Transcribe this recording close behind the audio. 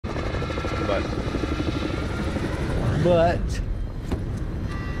butt.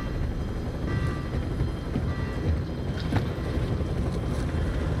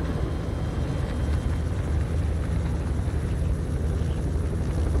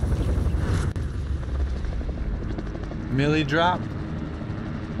 Millie drop.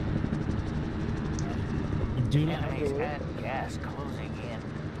 Do not gas closing in.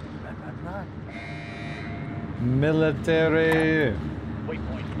 Run. Military.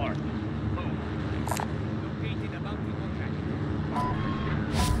 Waypoint marked. Move. Located about to contact.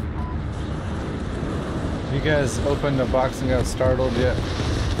 You guys opened the box and got startled yet?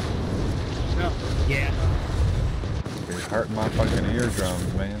 No. Yeah. You're hurting my fucking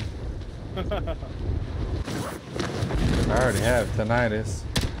eardrums, man. I already have tinnitus.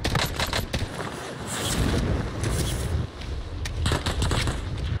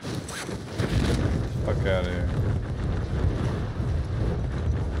 Fuck out of here.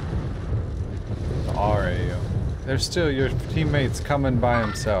 The RAO. There's still your teammates coming by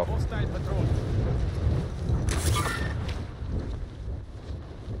himself. Hostile patrol.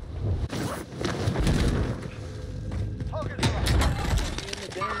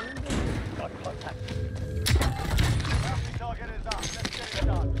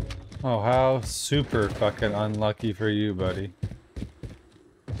 Oh, how super fucking unlucky for you, buddy.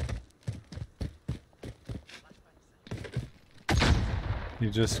 You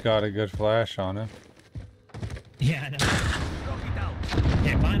just got a good flash on him. Yeah, I know.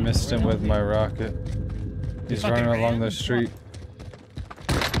 Yeah, mine Missed him with my rocket. He's Fucking running along ran. the street.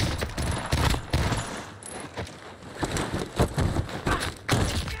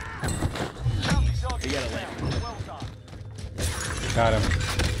 Got him.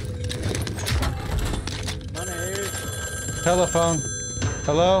 Telephone.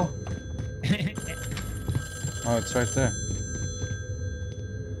 Hello? Oh, it's right there.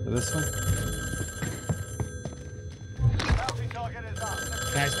 This one?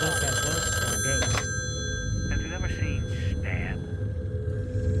 Guys close. Go. Have you ever seen Stan?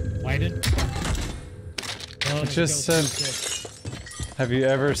 Whited. Oh, It just said, have you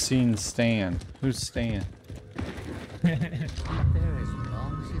ever seen Stan? Who's Stan? There as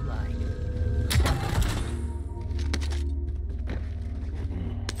long as you like.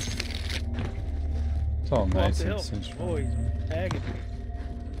 It's all Off nice the and hill. sensual. Oh, he's tagging me.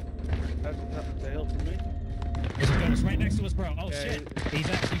 That's nothing to help for me. There's a gun right next to us, bro. Oh Yeah, shit. He's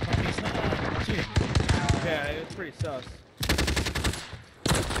actually probably shooting. Yeah, it's pretty sus.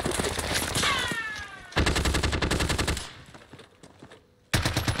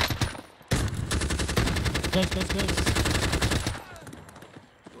 Close.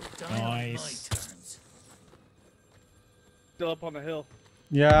 Nice. Still up on the hill.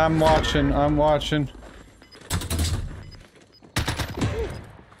 Yeah, I'm watching.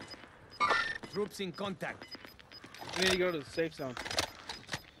 Troops in contact. We need to go to the safe zone.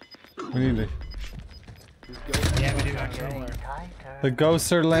 We need to... Just go. Yeah, we do. Nowhere. The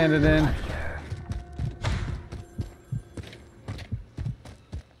ghosts are landed in.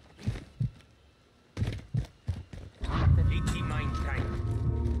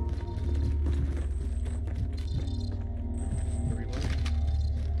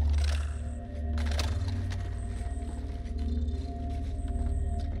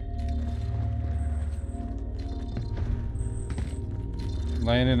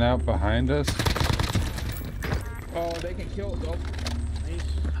 Landing out behind us. Oh, they can kill it though. Nice.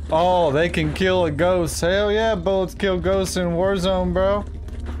 Oh, they can kill a ghost. Hell yeah, bullets kill ghosts in Warzone, bro.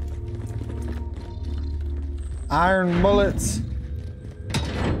 Iron bullets.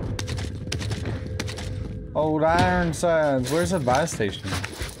 Old iron sides. Where's the buy station?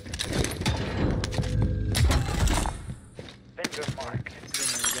 Finger mark.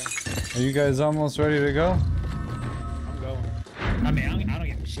 Are you guys almost ready to go? I'm going. I mean, I don't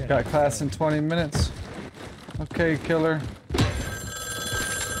give a shit. Got class in 20 minutes. Okay, killer.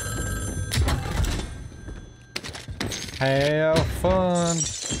 Have fun.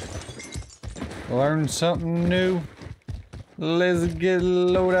 Learn something new. Let's get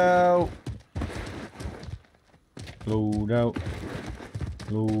load out. Load out.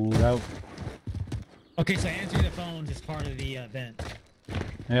 Load out. Okay, so answering the phones is part of the event.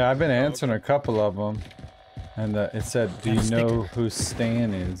 Yeah, I've been answering a couple of them. And it said, do you Got a know sticker. who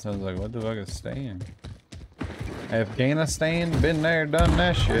Stan is? I was like, what the fuck is Stan? Afghanistan, been there, done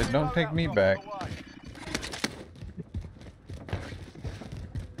that shit. Don't take me back.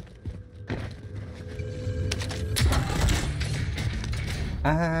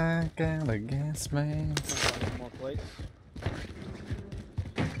 I got a gas man. More plates.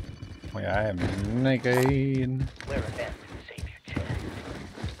 Wait, I am naked. Wear a vest to save your chest.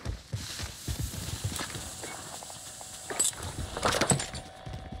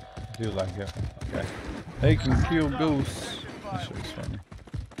 do like it. Okay. They can kill ghosts. That shit was funny.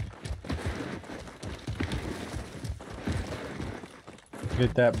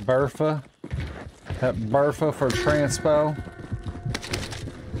 Get that Burfa. That Burfa for transpo.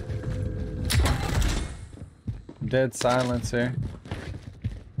 Dead silence here.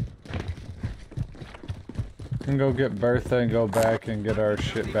 We can go get Bertha and go back and get our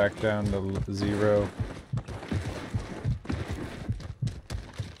shit back down to 0.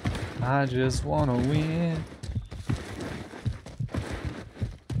 I just wanna win.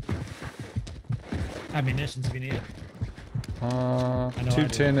 Ammunitions if you need it.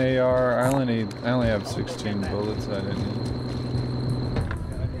 210 AR. I only have 16 bullets. I didn't need.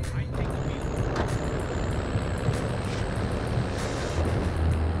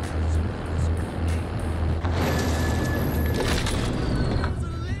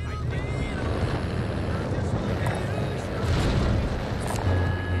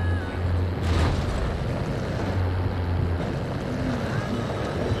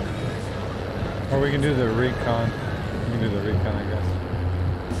 Or we can do the recon. We can do the recon, I guess.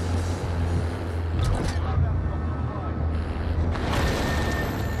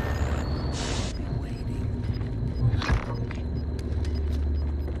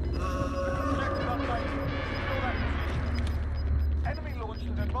 Enemy launched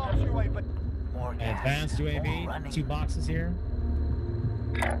an advanced UAV. More gas. Advanced More UAV. running. 2 boxes here.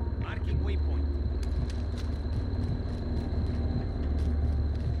 Marking waypoint.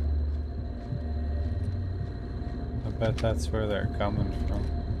 I bet that's where they're coming from.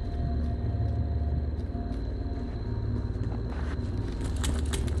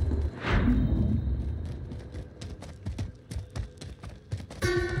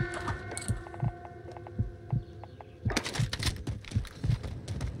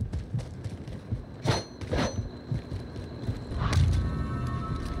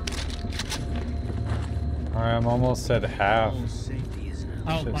 Alright, I'm almost at half. Safety is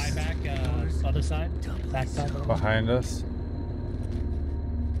Oh, Just- buyback, other side. Back side. Behind us.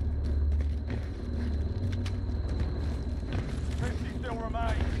 Fifty still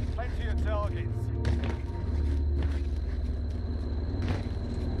remain. Plenty of targets.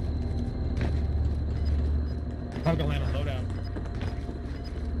 Probably gonna land on loadout.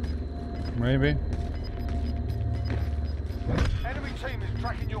 Maybe. Enemy team is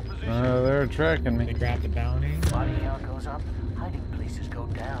tracking your position. They're tracking They me. grabbed the bounty. body count goes up, hiding places go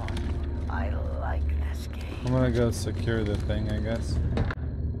down. I like this game. I'm gonna go secure the thing, I guess.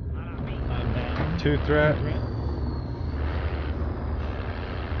 I'm down. 2 threat.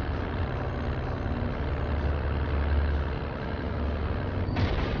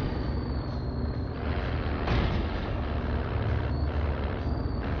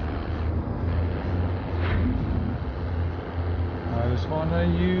 I just wanna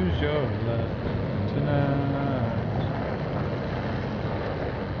use your love tonight.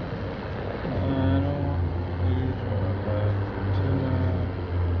 I don't wanna use your love tonight.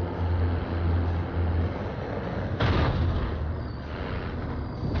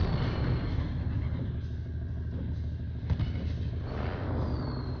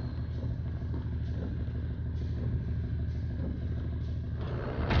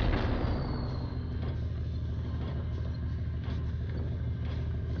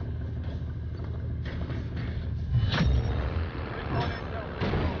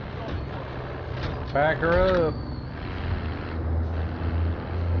 Back her up.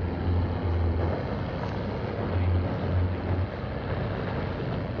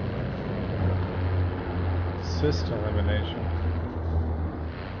 Assist elimination.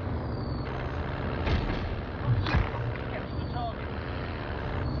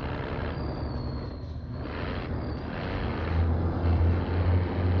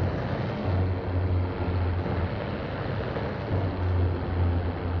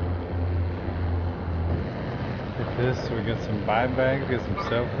 Get this, so we get some buyback, get some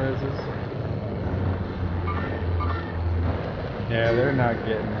self-reses. Yeah, they're not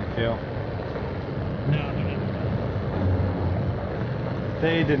getting the kill. No, they're not.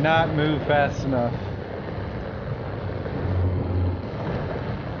 They did not move fast enough.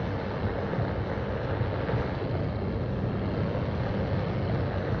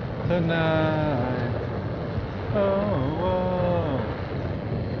 Tonight. Oh, whoa.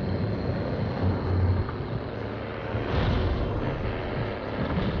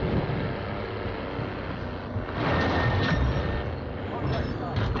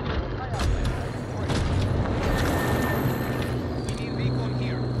 We need recon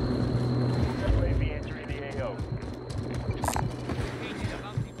here. UAV entering the AO. Engaging a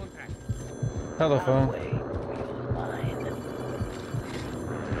bounty contract. Telephone. Way, we'll mine.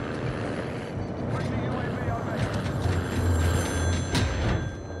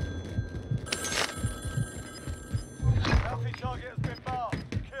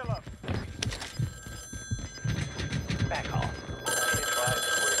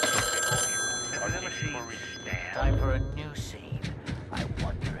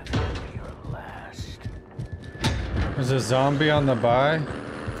 There's a zombie on the buy.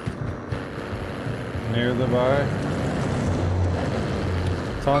 Near the buy.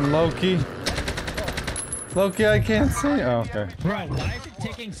 It's on Loki. Loki, I can't see. Oh, okay. Bro, why is it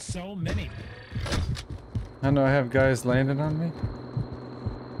taking so many? I know I have guys landing on me.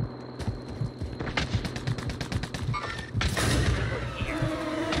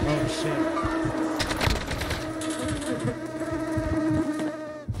 Oh shit.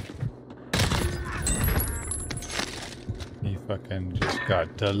 He fucking just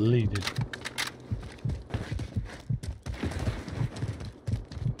got deleted.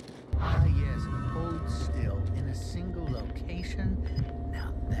 Ah, yes, hold still in a single location.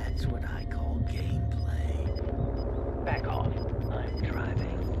 Now that's what I call gameplay. Back off. I'm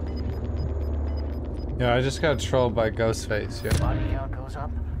driving. Yeah, I just got trolled by Ghostface. Yeah. Body count goes up.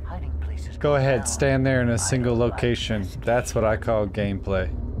 Hiding places Go ahead, down. stand there in a single I like location. this That's what I call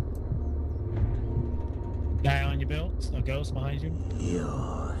gameplay. Guy on your build? A ghost behind you?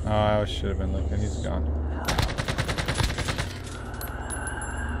 Oh, I should have been looking. He's gone.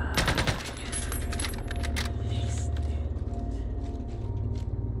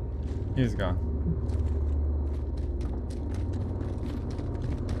 He's gone.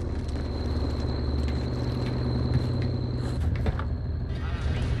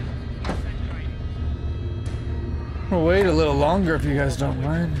 We'll wait a little longer if you guys don't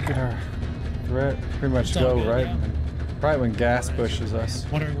mind. Get our threat. Pretty much It's all go good, right, yeah. right when gas pushes us.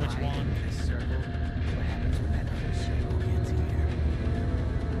 Wondering which one. circle. What happens when that other circle gets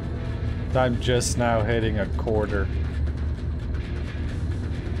here? I'm just now hitting a quarter.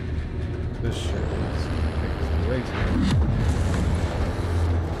 This shit is crazy.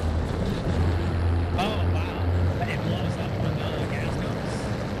 Oh wow. It blows up when the gas goes.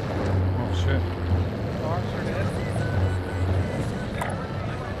 Oh shit. Arms are dead.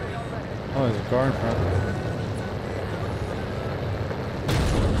 Oh, there's a car in front.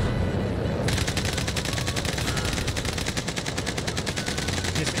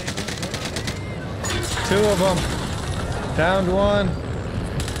 Two of them. Downed one.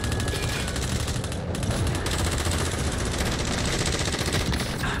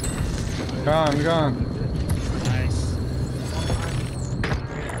 Gone. Nice.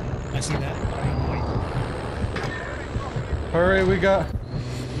 I see that. Wait. Hurry,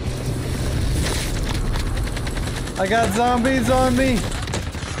 I got zombies on me.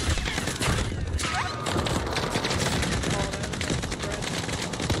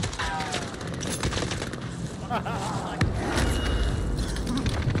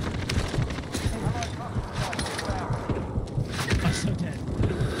 I'm so dead.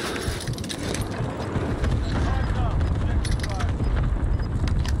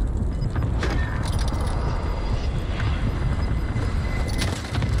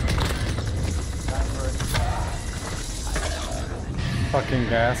 Fucking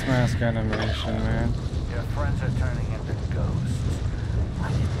gas mask animation, man. Your friends are turning into ghosts. I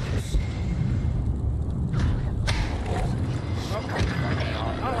didn't just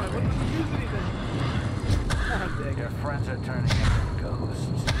Your friends are turning into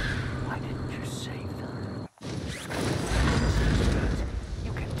ghosts. Why didn't you save them?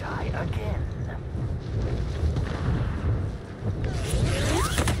 You can die again.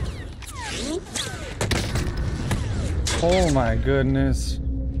 Oh my goodness.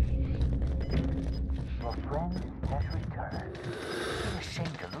 Your friend has returned. Be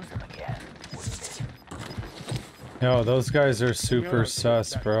ashamed to lose them again, wouldn't it? Yo, those guys are super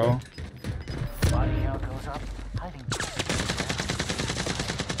sus, bro. Body count goes up. Hiding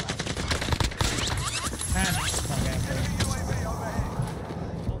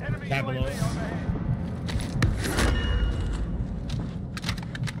Guy below us.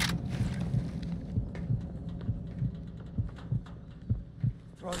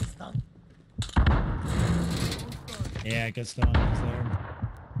 Yeah, good stuff. He's there.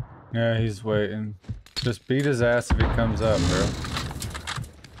 Yeah, he's waiting. Just beat his ass if he comes up, bro.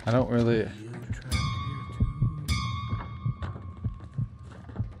 I don't really...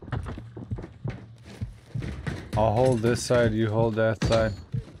 I'll hold this side, you hold that side.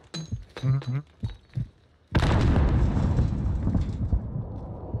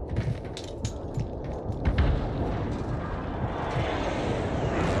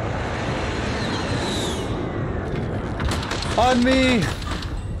 On me!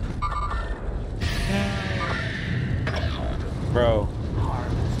 Bro,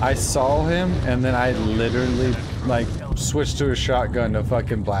 I saw him and then I literally like switched to a shotgun to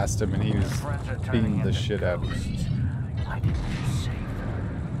fucking blast him and he was beating the shit out of me. Why didn't you save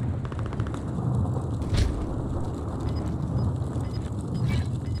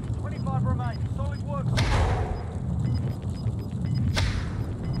them? 25 remain. Solid work.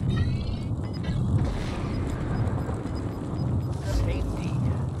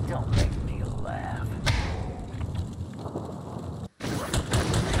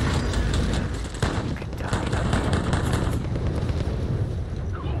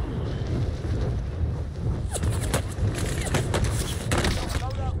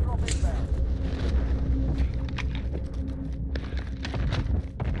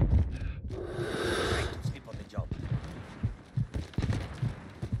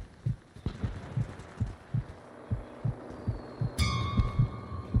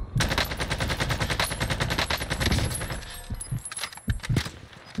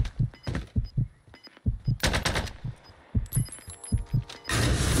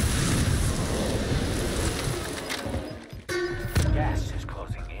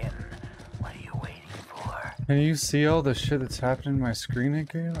 Can you see all the shit that's happening in my screen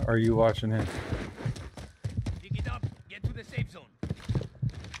again? Or are you watching it? Pick it up. Get to the safe zone.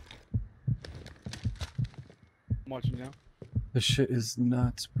 I'm watching now. This shit is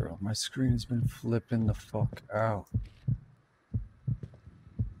nuts, bro. My screen has been flipping the fuck out.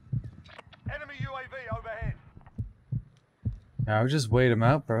 Enemy UAV overhead. Yeah, I would just wait him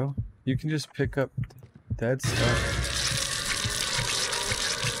out, bro. You can just pick up dead stuff.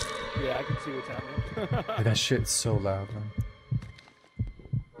 Yeah, I can see what's happening. Hey, that shit's so loud, man.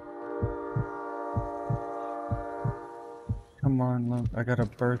 Come on, look. I got a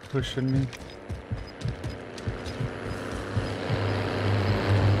bird pushing me.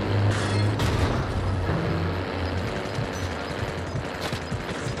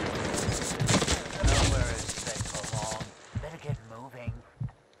 Nowhere is safe for long. Better get moving.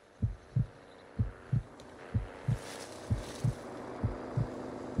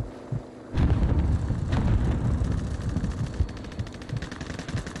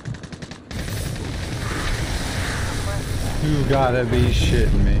 You gotta be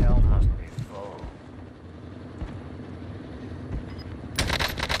shitting me. Hell must be full.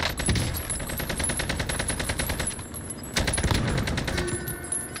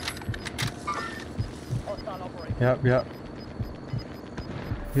 Yep, yep.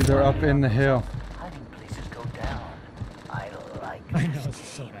 They're up in the hill. Hiding places go down. I like I know, this is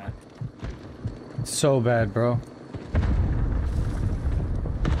so bad. So bad, bro.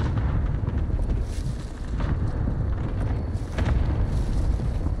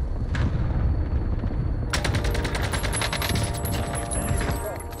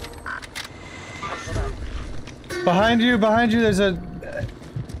 Behind you, there's a...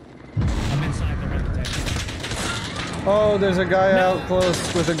 I'm inside the red protection. Oh, there's a guy out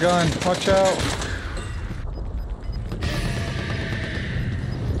close with a gun. Watch out.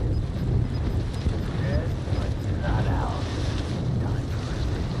 not out.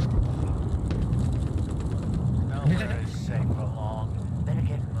 Time for nowhere is safe for long. Better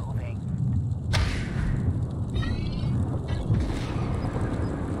get moving.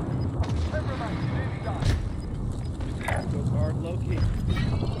 Go guard low-key.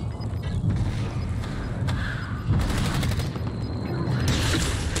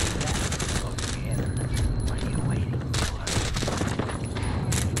 What are you waiting for?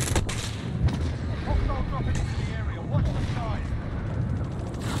 Hostile dropping into the area. Watch the skies.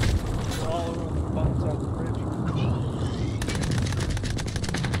 They're all over on the bottom side of the bridge.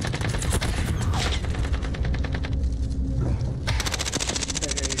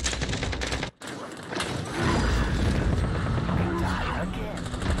 Die again.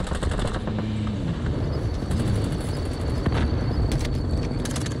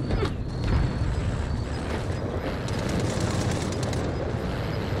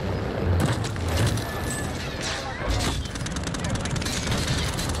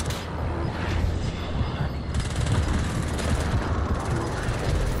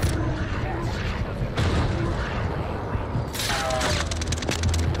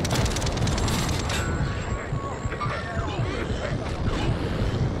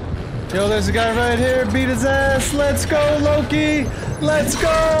 Yo, there's a guy right here. Beat his ass. Let's go, Loki. Let's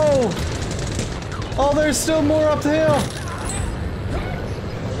go. Oh, there's still more up the hill.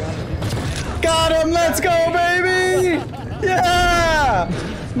 Got him. Let's go, baby. Yeah.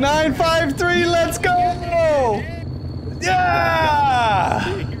 953. Let's go. Yeah.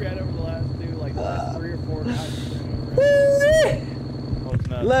 He ran over the last two, like the last 3 or 4 times. Woo-wee. Oh, it's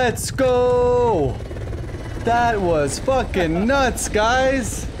nuts. Let's go. That was fucking nuts,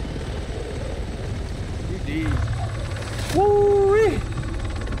 guys. GG. Woo-wee.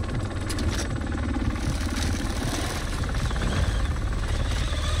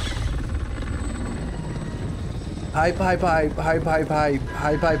 Hype, hype, hype, hype, hype, hype,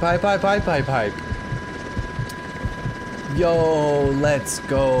 hype, hype, hype, hype, hype, hype, hype. Yo, let's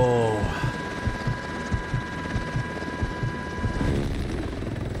go.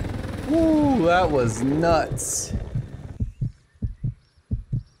 Woo, that was nuts.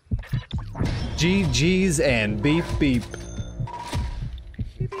 GG's and beep beep.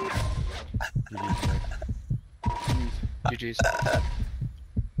 GG's.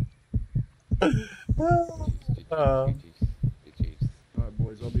 Alright,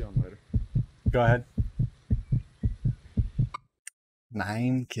 boys, I'll be on later. Go ahead.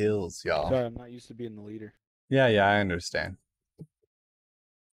 9 kills, y'all. Sorry, I'm not used to being the leader. Yeah, I understand.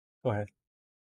 Go ahead.